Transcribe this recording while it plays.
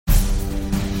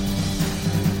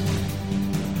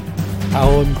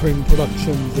Alan Crane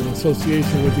Productions, in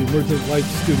association with the Emergent Life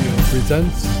Studio,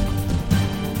 presents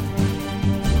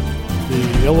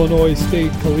the Illinois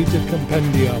State Collegiate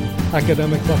Compendium,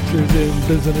 Academic Lectures in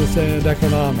Business and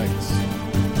Economics.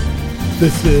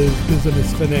 This is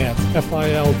Business Finance,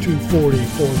 FIL 240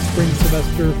 for spring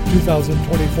semester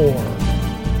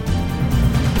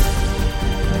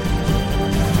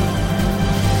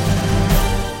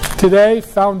 2024. Today,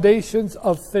 Foundations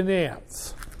of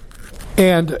Finance.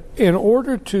 And in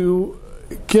order to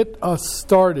get us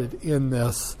started in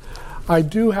this, I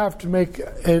do have to make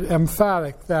it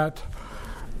emphatic that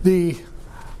the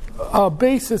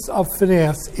basis of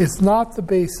finance is not the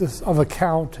basis of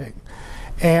accounting.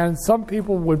 And some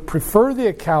people would prefer the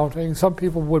accounting, some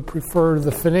people would prefer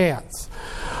the finance.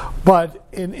 But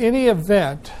in any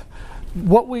event,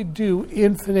 what we do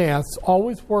in finance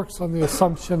always works on the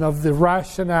assumption of the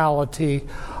rationality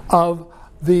of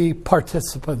the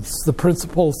participants, the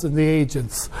principals and the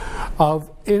agents of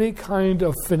any kind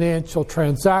of financial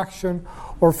transaction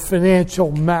or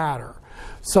financial matter.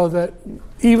 So that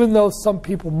even though some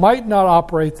people might not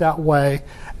operate that way,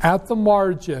 at the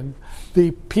margin, the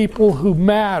people who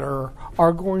matter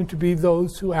are going to be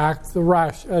those who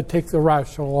take the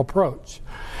rational approach.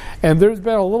 And there's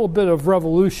been a little bit of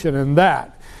revolution in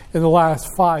that in the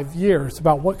last 5 years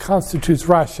about what constitutes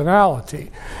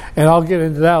rationality. And I'll get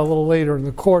into that a little later in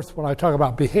the course when I talk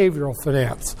about behavioral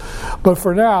finance. But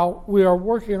for now, we are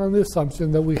working on the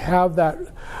assumption that we have that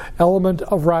element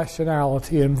of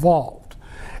rationality involved.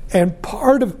 And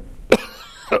part of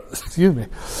excuse me.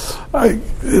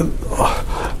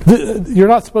 You're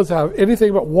not supposed to have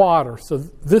anything but water, so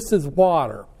this is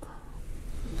water.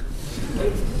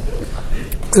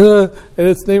 And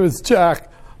its name is Jack.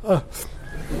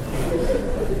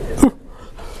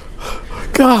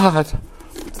 God.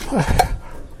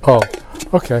 Oh,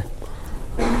 okay.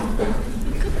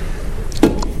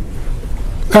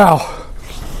 Now,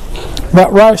 that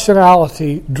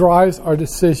rationality drives our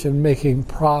decision-making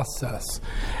process.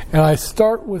 And I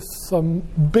start with some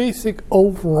basic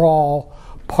overall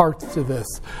parts to this.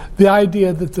 The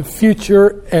idea that the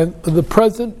future and the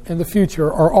present and the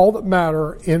future are all that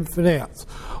matter in finance.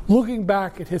 Looking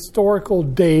back at historical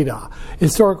data,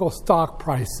 historical stock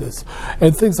prices,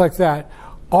 and things like that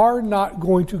are not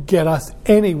going to get us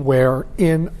anywhere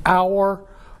in our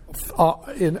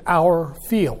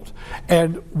field.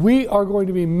 And we are going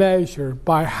to be measured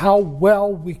by how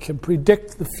well we can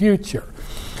predict the future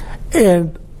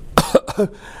and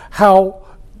how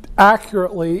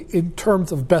accurately, in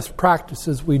terms of best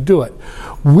practices, we do it.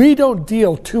 We don't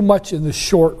deal too much in the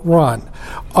short run.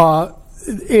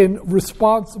 In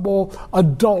responsible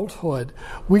adulthood,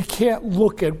 we can't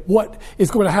look at what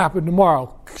is going to happen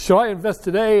tomorrow. Should I invest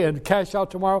today and cash out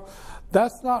tomorrow?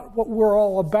 That's not what we're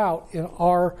all about in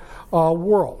our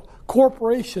world.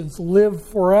 Corporations live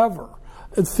forever,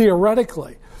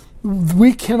 theoretically.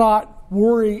 We cannot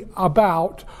worry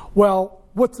about,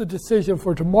 what's the decision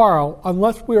for tomorrow,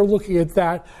 unless we are looking at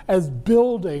that as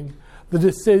building the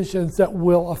decisions that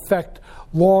will affect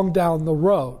long down the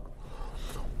road.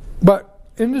 But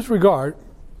in this regard,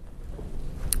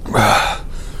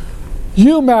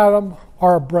 you, madam,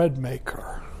 are a bread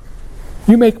maker.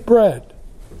 You make bread.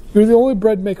 You're the only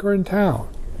bread maker in town.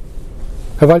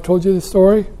 Have I told you this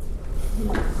story?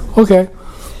 Okay.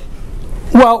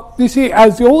 Well, you see,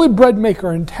 as the only bread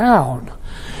maker in town,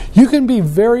 you can be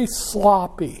very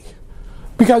sloppy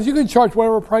because you can charge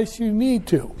whatever price you need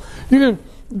to. You can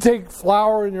take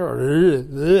flour and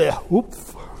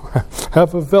oops,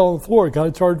 half of it fell on the floor. You got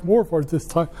to charge more for it this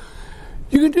time.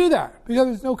 You can do that because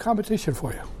there's no competition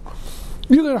for you.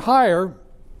 You can hire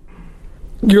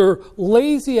your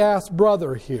lazy-ass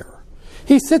brother here.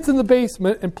 He sits in the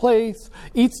basement and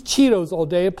eats Cheetos all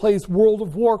day and plays World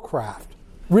of Warcraft.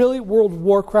 Really? World of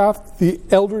Warcraft? The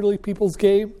elderly people's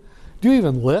game? Do you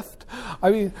even lift? I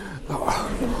mean,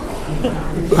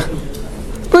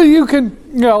 but you can,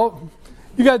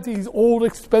 you got these old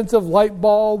expensive light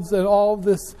bulbs and all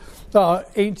this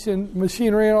ancient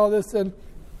machinery and all this, and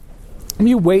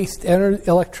you waste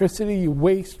electricity, you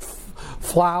waste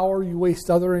flour, you waste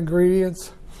other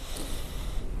ingredients.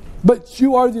 But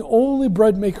you are the only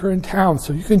bread maker in town,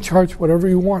 so you can charge whatever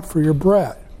you want for your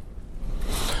bread.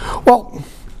 Well,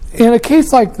 in a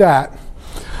case like that,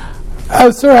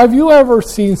 sir, have you ever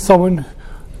seen someone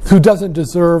who doesn't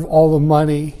deserve all the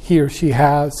money he or she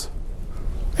has?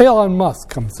 Elon Musk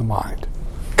comes to mind.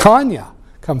 Kanye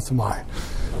comes to mind.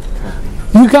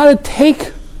 You got to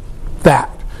take that.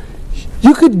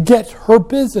 You could get her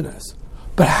business,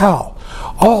 but how?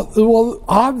 Oh, well,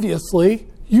 obviously,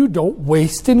 you don't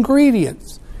waste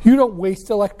ingredients. You don't waste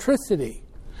electricity.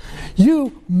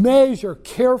 You measure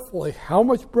carefully how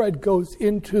much bread goes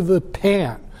into the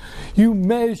pan. You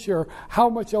measure how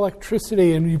much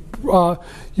electricity, and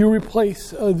you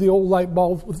replace the old light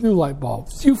bulbs with new light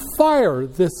bulbs. You fire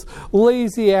this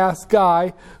lazy-ass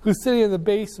guy who's sitting in the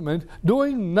basement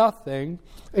doing nothing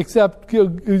except you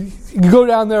go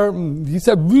down there and he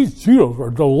said, "These Cheetos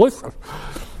are delicious."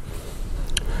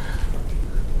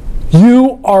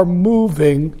 You are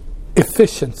moving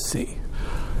efficiency.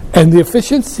 And the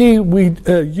efficiency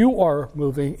you are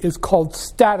moving is called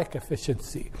static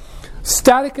efficiency.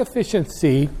 Static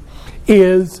efficiency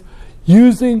is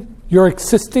using your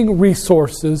existing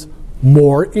resources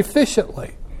more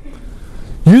efficiently.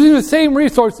 Using the same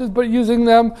resources, but using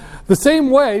them the same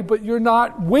way, but you're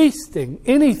not wasting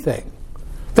anything.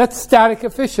 That's static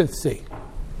efficiency.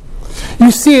 You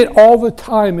see it all the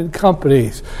time in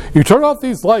companies. You turn off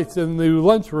these lights in the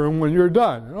lunchroom when you're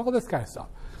done, and all this kind of stuff.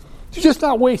 You're just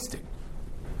not wasting.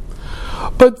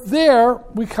 But there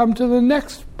we come to the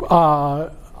next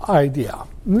idea,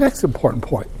 the next important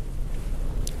point.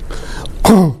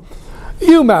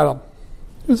 You, madam,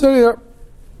 you're sitting there,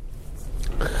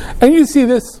 and you see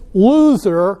this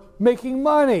loser making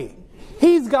money.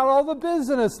 He's got all the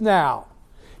business now.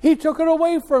 He took it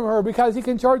away from her because he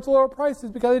can charge lower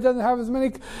prices because he doesn't have as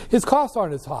many, his costs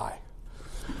aren't as high.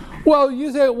 Well,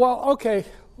 you say, well, okay,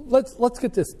 let's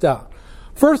get this done.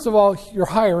 First of all, you're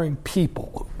hiring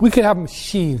people. We could have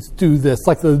machines do this,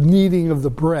 like the kneading of the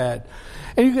bread.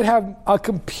 And you could have a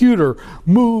computer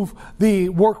move the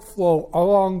workflow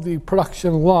along the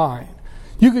production line.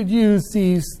 You could use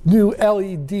these new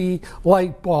LED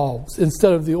light bulbs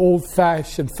instead of the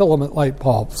old-fashioned filament light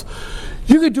bulbs.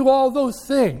 You could do all those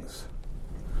things.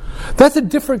 That's a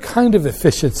different kind of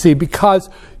efficiency because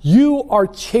you are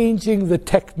changing the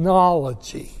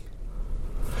technology.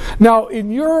 Now,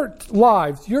 in your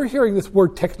lives, you're hearing this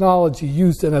word technology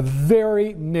used in a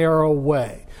very narrow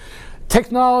way.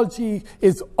 Technology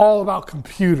is all about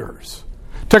computers.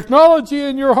 Technology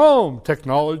in your home,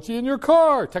 technology in your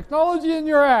car, technology in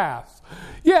your ass.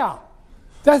 Yeah,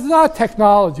 that's not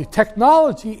technology.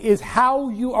 Technology is how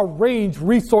you arrange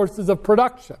resources of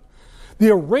production.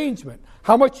 The arrangement,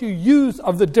 how much you use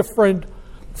of the different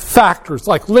factors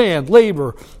like land,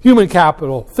 labor, human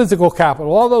capital, physical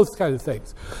capital, all those kinds of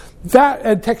things. That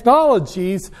and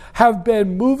technologies have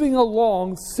been moving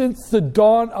along since the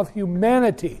dawn of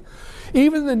humanity.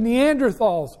 Even the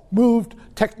Neanderthals moved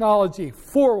technology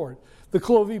forward. The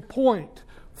Clovey point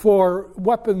for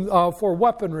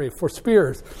weaponry, for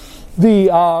spears. The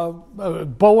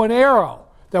bow and arrow,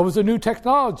 that was a new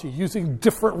technology, using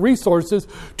different resources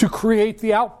to create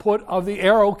the output of the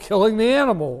arrow killing the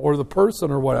animal or the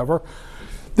person or whatever.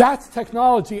 That's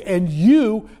technology, and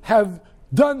you have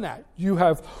done that. You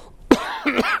have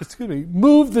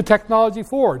moved the technology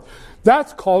forward.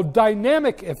 That's called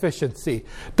dynamic efficiency.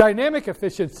 Dynamic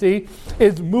efficiency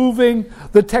is moving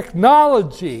the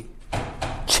technology,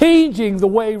 changing the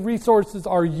way resources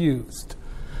are used.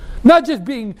 Not just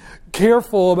being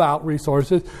careful about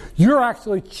resources, you're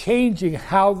actually changing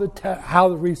how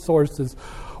the resources,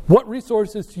 what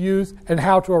resources to use and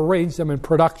how to arrange them in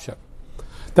production.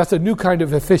 That's a new kind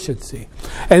of efficiency.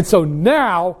 And so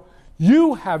now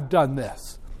you have done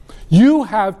this. You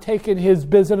have taken his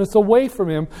business away from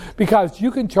him because you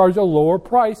can charge a lower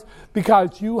price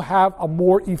because you have a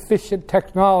more efficient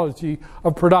technology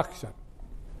of production.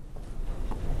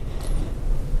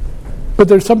 But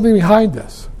there's something behind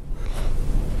this.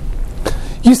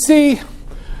 You see,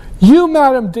 you,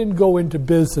 madam, didn't go into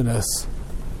business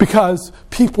because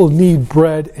people need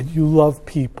bread and you love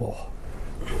people.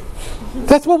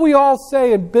 That's what we all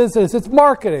say in business. It's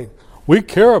marketing. We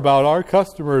care about our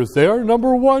customers. They are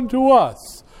number one to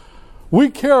us.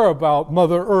 We care about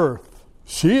Mother Earth.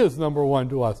 She is number one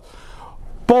to us.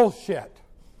 Bullshit.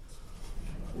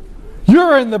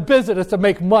 You're in the business to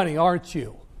make money, aren't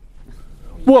you?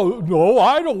 Well, no,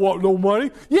 I don't want no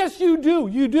money. Yes, you do.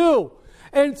 You do.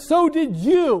 And so did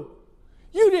you.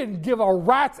 You didn't give a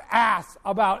rat's ass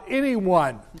about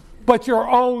anyone but your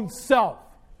own self.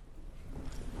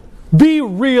 Be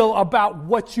real about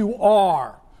what you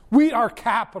are. We are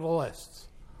capitalists.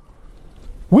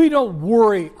 We don't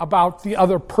worry about the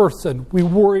other person. We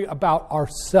worry about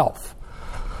ourselves.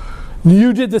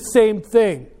 You did the same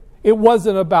thing. It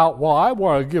wasn't about, well, I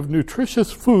want to give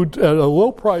nutritious food at a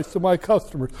low price to my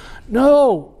customers.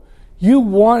 No. You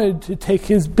wanted to take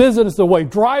his business away,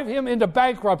 drive him into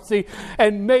bankruptcy,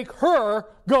 and make her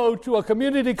go to a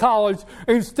community college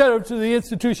instead of to the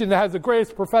institution that has the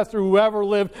greatest professor who ever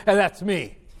lived, and that's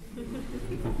me.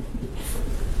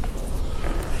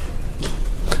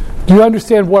 Do you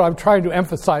understand what I'm trying to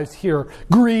emphasize here?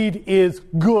 Greed is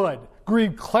good.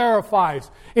 greed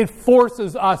clarifies. It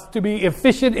forces us to be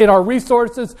efficient in our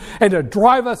resources and to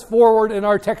drive us forward in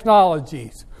our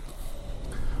technologies.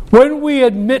 When we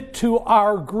admit to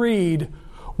our greed,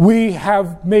 we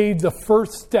have made the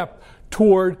first step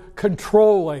toward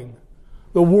controlling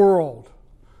the world.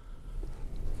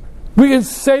 We can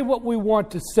say what we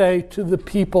want to say to the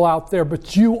people out there,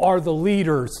 but you are the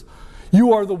leaders.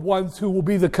 You are the ones who will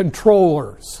be the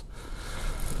controllers.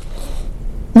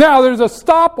 Now, there's a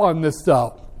stop on this,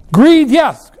 though. Greed,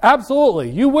 yes,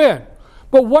 absolutely, you win.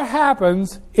 But what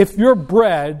happens if your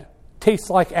bread tastes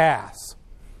like ass?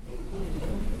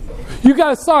 You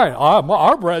got a sign.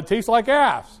 Our bread tastes like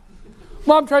ass.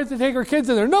 Mom tries to take her kids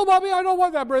in there. No, Mommy, I don't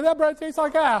want that bread. That bread tastes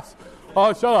like ass.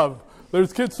 Oh, shut up.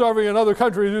 There's kids starving in other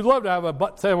countries who'd love to have a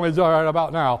butt sandwich right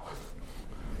about now.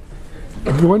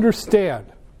 You understand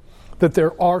that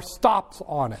there are stops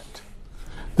on it.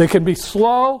 They can be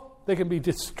slow. They can be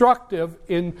destructive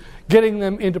in getting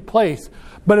them into place.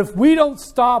 But if we don't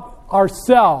stop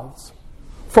ourselves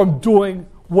from doing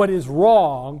what is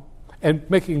wrong, and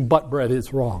making butt bread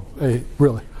is wrong,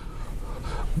 really.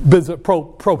 Business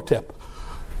pro tip.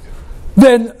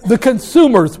 Then the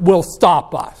consumers will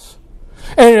stop us.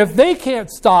 And if they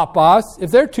can't stop us, if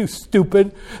they're too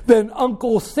stupid, then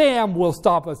Uncle Sam will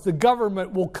stop us. The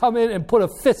government will come in and put a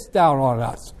fist down on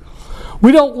us.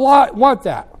 We don't want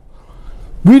that.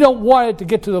 We don't want it to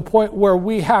get to the point where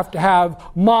we have to have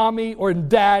Mommy or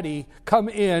Daddy come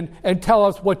in and tell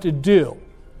us what to do.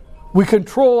 We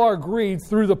control our greed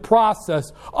through the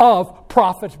process of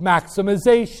profit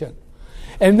maximization.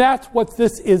 And that's what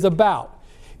this is about.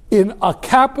 In a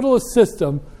capitalist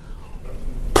system,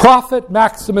 profit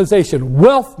maximization,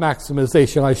 wealth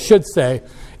maximization, I should say,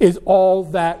 is all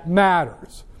that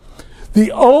matters.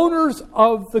 The owners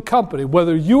of the company,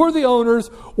 whether you are the owners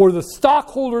or the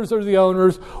stockholders are the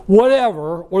owners,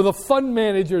 whatever, or the fund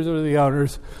managers are the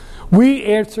owners, we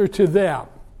answer to them.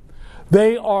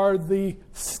 They are the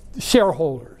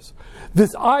shareholders.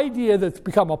 This idea that's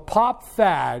become a pop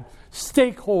fad,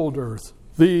 stakeholders,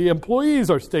 the employees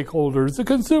are stakeholders, the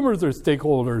consumers are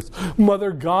stakeholders,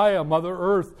 Mother Gaia, Mother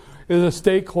Earth is a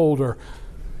stakeholder.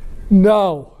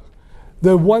 No.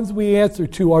 The ones we answer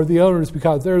to are the owners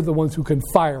because they're the ones who can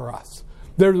fire us.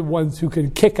 They're the ones who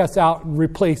can kick us out and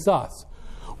replace us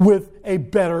with a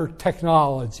better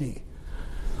technology.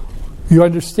 You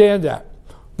understand that?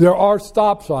 There are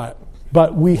stops on it,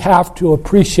 but we have to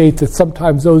appreciate that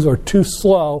sometimes those are too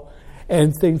slow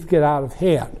and things get out of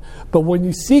hand. But when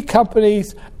you see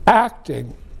companies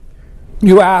acting,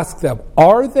 you ask them,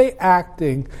 are they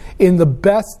acting in the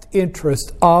best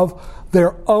interest of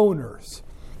their owners?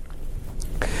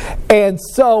 And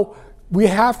so we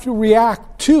have to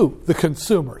react to the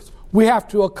consumers. We have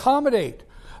to accommodate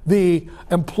the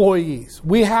employees.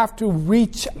 We have to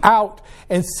reach out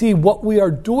and see what we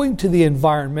are doing to the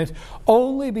environment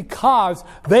only because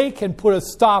they can put a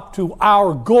stop to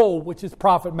our goal, which is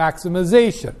profit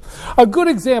maximization. A good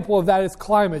example of that is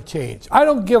climate change. I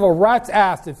don't give a rat's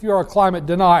ass if you're a climate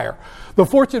denier. The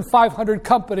Fortune 500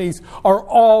 companies are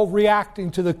all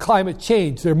reacting to the climate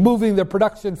change. They're moving their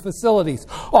production facilities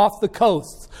off the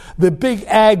coasts. The big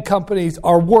ag companies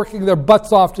are working their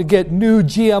butts off to get new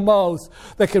GMOs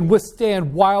that can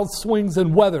withstand wild swings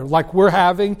in weather like we're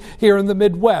having here in the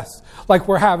Midwest, like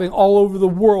we're having all over the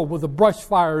world with the brush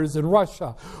fires in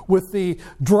Russia, with the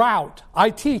drought. I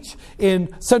teach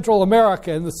in Central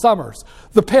America in the summers.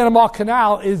 The Panama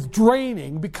Canal is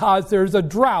draining because there's a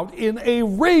drought in a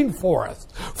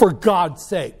rainforest, for God's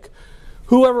sake.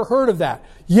 Who ever heard of that?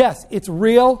 Yes, it's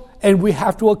real, and we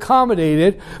have to accommodate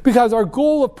it because our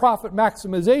goal of profit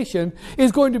maximization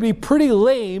is going to be pretty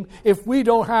lame if we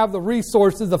don't have the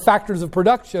resources, the factors of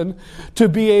production, to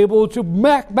be able to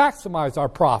maximize our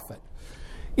profit.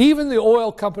 Even the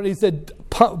oil companies that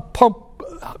pump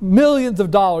millions of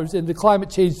dollars into climate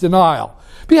change denial,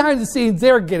 behind the scenes,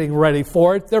 they're getting ready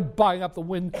for it. They're buying up the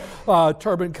wind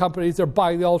turbine companies. They're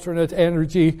buying the alternate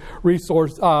energy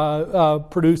resource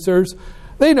producers.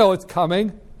 They know it's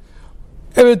coming.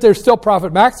 And if they're still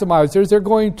profit maximizers, they're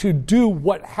going to do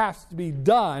what has to be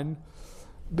done,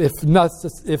 if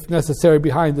necessary,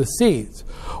 behind the scenes.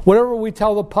 Whatever we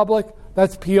tell the public,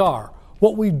 that's PR.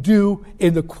 What we do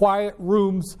in the quiet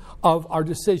rooms of our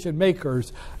decision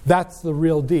makers, that's the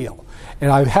real deal. And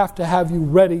I have to have you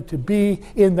ready to be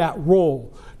in that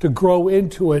role, to grow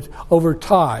into it over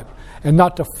time, and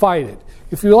not to fight it.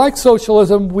 If you like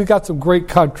socialism, we got some great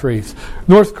countries.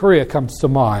 North Korea comes to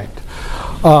mind.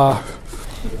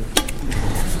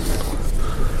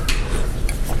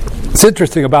 It's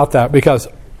interesting about that because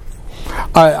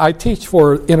I teach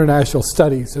for international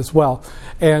studies as well,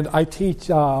 and I teach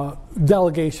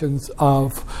delegations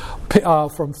of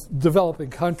from developing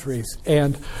countries,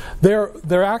 and they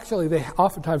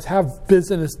oftentimes have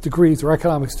business degrees or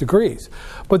economics degrees,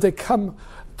 but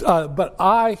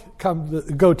I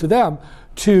go to them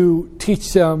to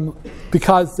teach them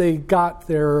because they got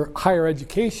their higher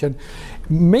education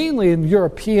mainly in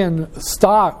European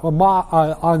stock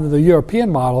on the European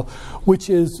model, which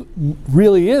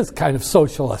really is kind of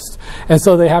socialist, and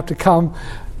so they have to come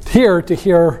here to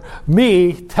hear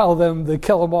me tell them the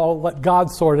kill 'em all, let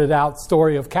God sort it out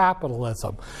story of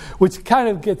capitalism, which kind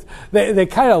of gets, they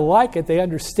kind of like it. They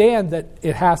understand that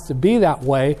it has to be that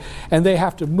way, and they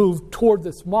have to move toward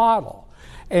this model.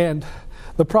 And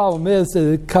the problem is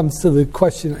that it comes to the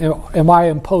question, am I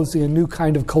imposing a new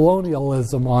kind of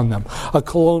colonialism on them, a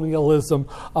colonialism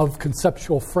of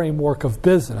conceptual framework of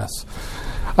business?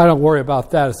 I don't worry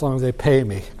about that as long as they pay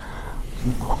me.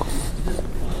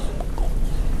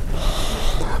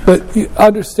 But you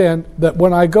understand that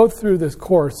when I go through this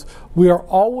course, we are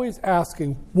always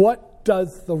asking, what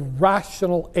does the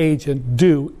rational agent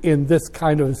do in this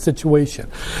kind of a situation?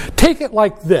 Take it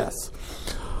like this.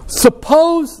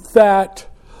 Suppose that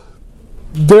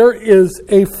there is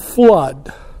a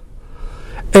flood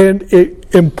and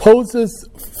it imposes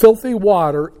filthy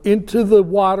water into the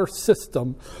water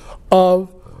system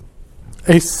of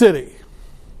a city.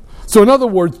 So in other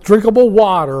words, drinkable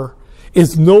water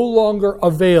is no longer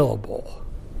available.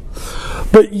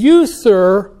 But you,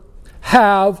 sir,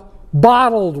 have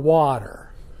bottled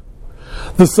water.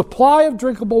 The supply of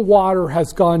drinkable water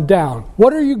has gone down.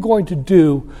 What are you going to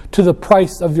do to the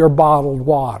price of your bottled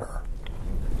water?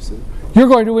 You're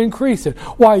going to increase it.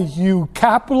 Why, you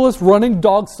capitalist running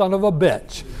dog son of a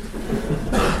bitch.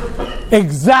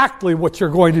 Exactly what you're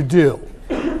going to do.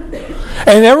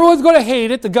 And everyone's going to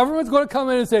hate it. The government's going to come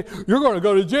in and say, you're going to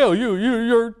go to jail.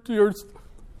 You're.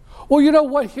 Well, you know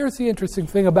what? Here's the interesting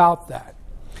thing about that.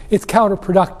 It's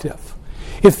counterproductive.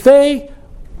 If they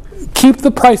keep the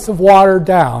price of water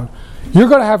down, you're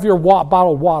going to have your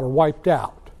bottled water wiped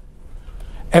out.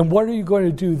 And what are you going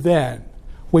to do then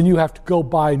when you have to go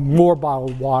buy more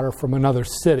bottled water from another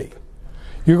city?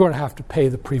 You're going to have to pay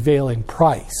the prevailing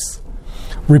price.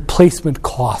 Replacement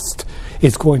cost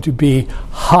is going to be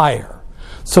higher.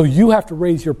 So you have to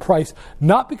raise your price,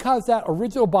 not because that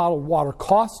original bottled water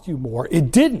cost you more.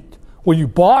 It didn't when you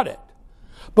bought it.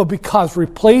 But because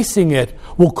replacing it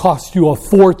will cost you a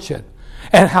fortune.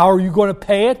 And how are you going to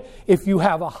pay it? If you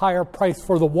have a higher price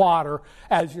for the water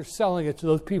as you're selling it to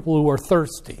those people who are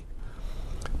thirsty.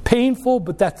 Painful,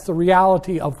 but that's the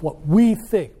reality of what we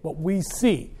think, what we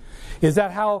see. Is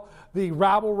that how the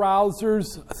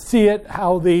rabble-rousers see it,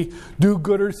 how the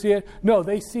do-gooders see it? No,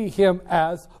 they see him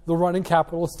as the running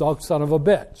capitalist dog son of a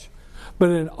bitch. But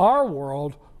in our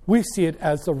world, we see it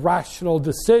as a rational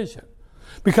decision.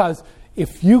 Because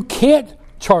if you can't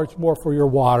charge more for your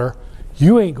water,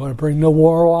 you ain't going to bring no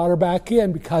more water back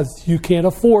in because you can't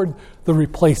afford the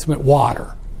replacement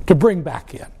water to bring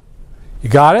back in. You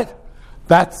got it?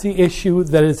 That's the issue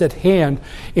that is at hand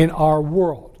in our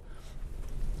world.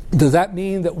 Does that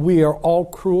mean that we are all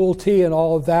cruelty and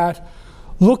all of that?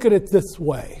 Look at it this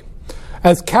way.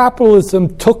 As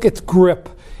capitalism took its grip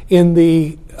in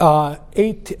the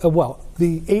 19th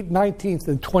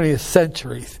and 20th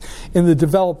centuries in the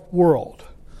developed world,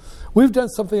 we've done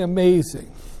something amazing.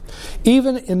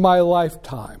 Even in my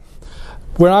lifetime,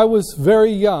 when I was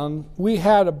very young, we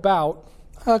had about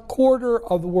a quarter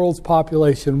of the world's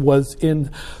population was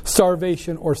in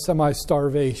starvation or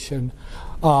semi-starvation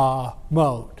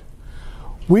mode.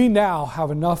 We now have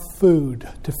enough food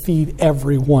to feed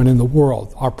everyone in the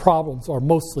world. Our problems are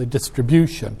mostly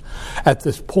distribution at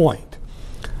this point.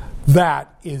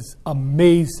 That is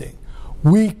amazing.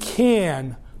 We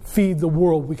can feed the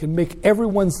world. We can make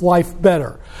everyone's life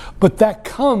better. But that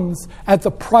comes at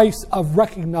the price of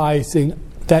recognizing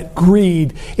that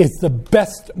greed is the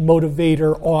best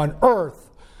motivator on earth.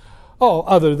 Oh,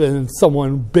 other than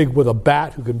someone big with a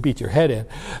bat who can beat your head in.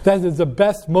 That is the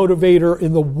best motivator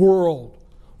in the world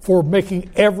for making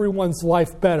everyone's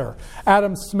life better.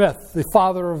 Adam Smith, the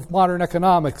father of modern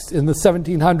economics in the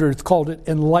 1700s, called it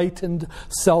enlightened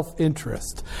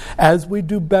self-interest. As we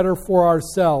do better for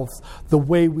ourselves, the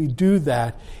way we do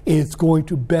that is going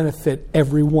to benefit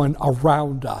everyone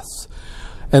around us.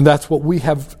 And that's what we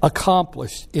have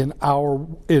accomplished in our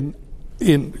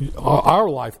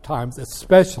lifetimes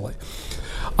especially.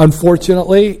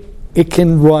 Unfortunately, it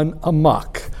can run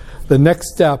amok. The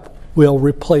next step will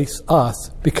replace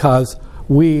us because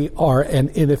we are an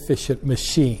inefficient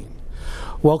machine.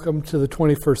 Welcome to the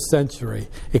 21st century.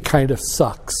 It kind of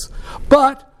sucks.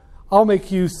 But I'll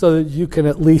make you so that you can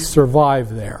at least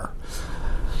survive there.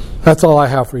 That's all I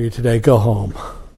have for you today. Go home.